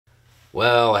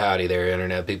Well, howdy there,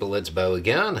 Internet people. It's Bo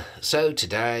again. So,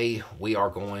 today we are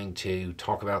going to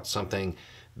talk about something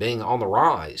being on the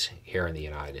rise here in the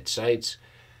United States.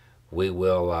 We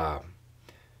will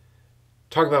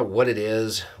talk about what it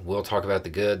is, we'll talk about the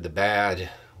good, the bad,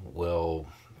 we'll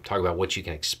talk about what you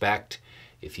can expect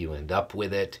if you end up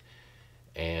with it,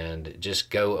 and just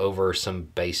go over some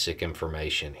basic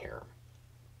information here.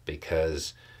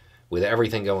 Because with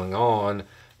everything going on,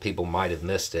 people might have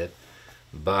missed it.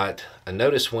 But a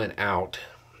notice went out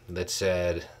that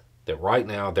said that right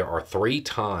now there are 3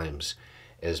 times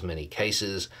as many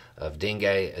cases of dengue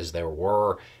as there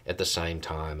were at the same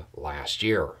time last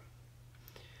year.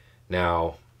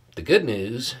 Now, the good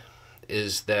news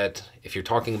is that if you're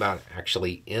talking about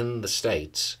actually in the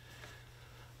States,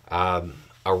 a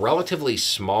relatively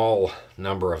small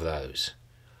number of those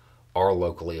are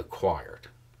locally acquired.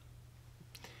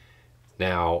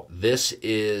 Now, this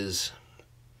is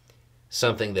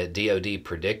something that DoD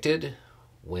predicted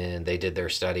when they did their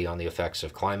study on the effects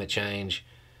of climate change.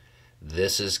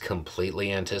 This is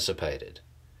completely anticipated.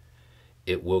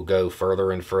 It will go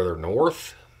further and further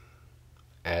north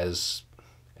as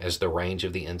the range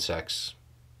of the insects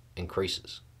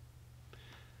increases.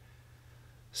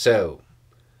 So,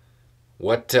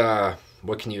 what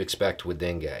can you expect with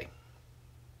dengue?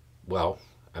 Well,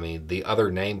 the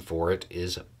other name for it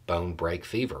is bone break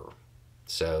fever.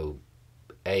 So,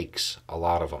 aches, a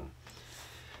lot of them.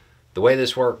 The way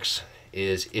this works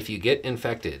is if you get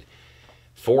infected,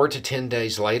 4 to 10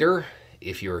 days later,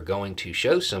 if you're going to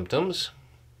show symptoms,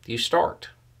 you start.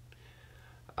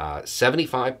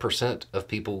 75% of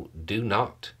people do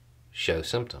not show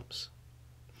symptoms.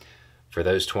 For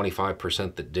those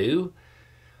 25% that do,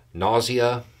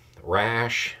 nausea,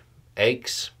 rash,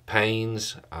 aches,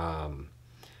 pains,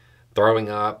 throwing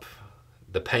up,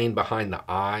 the pain behind the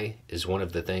eye is one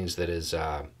of the things that is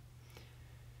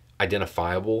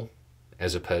identifiable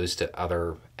as opposed to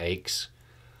other aches.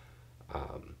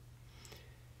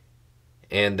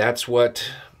 And that's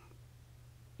what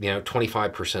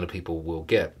 25% of people will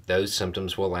get. Those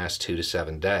symptoms will last 2 to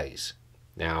 7 days.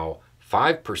 Now,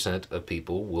 5% of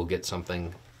people will get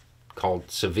something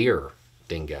called severe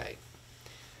dengue.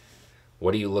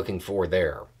 What are you looking for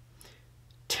there?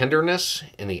 Tenderness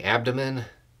in the abdomen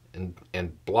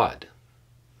and blood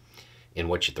in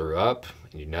what you threw up,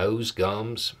 in your nose,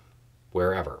 gums,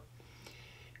 wherever.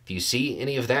 If you see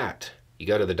any of that, you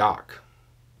go to the doc.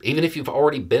 Even if you've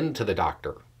already been to the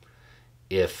doctor,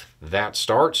 if that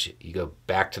starts, you go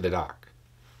back to the doc.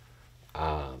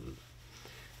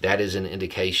 That is an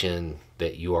indication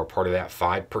that you are part of that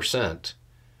 5%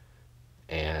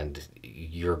 and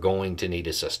you're going to need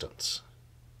assistance.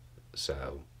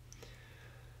 So,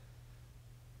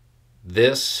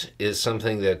 this is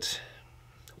something that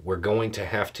we're going to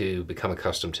have to become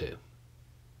accustomed to.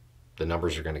 The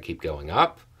numbers are going to keep going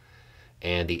up,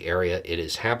 and the area it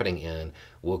is happening in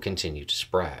will continue to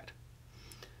spread.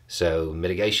 So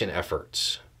mitigation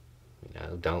efforts,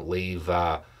 don't leave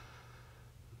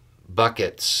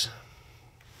buckets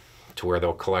to where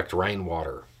they'll collect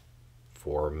rainwater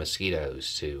for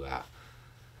mosquitoes to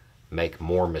make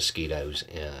more mosquitoes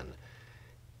in.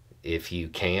 If you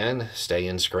can, stay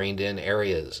in screened-in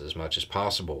areas as much as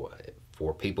possible.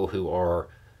 For people who are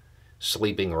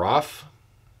sleeping rough,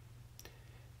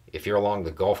 if you're along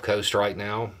the Gulf Coast right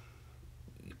now,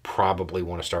 you probably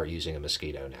want to start using a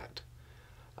mosquito net.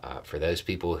 For those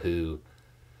people who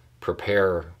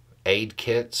prepare aid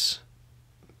kits,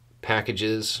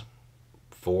 packages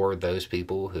for those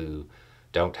people who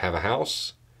don't have a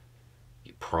house,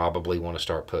 you probably want to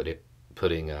start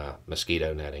putting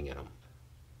mosquito netting in them.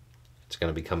 It's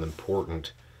going to become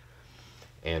important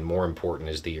and more important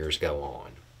as the years go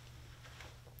on.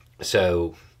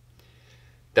 So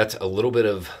that's a little bit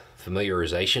of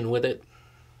familiarization with it.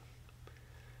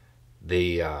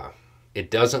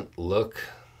 It doesn't look,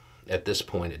 at this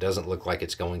point, it doesn't look like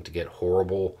it's going to get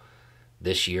horrible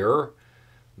this year,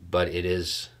 but it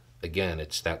is, again,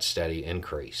 it's that steady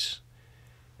increase.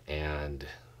 And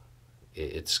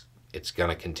it's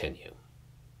going to continue.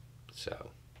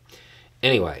 So,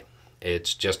 anyway,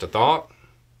 it's just a thought.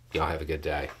 Y'all have a good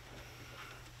day.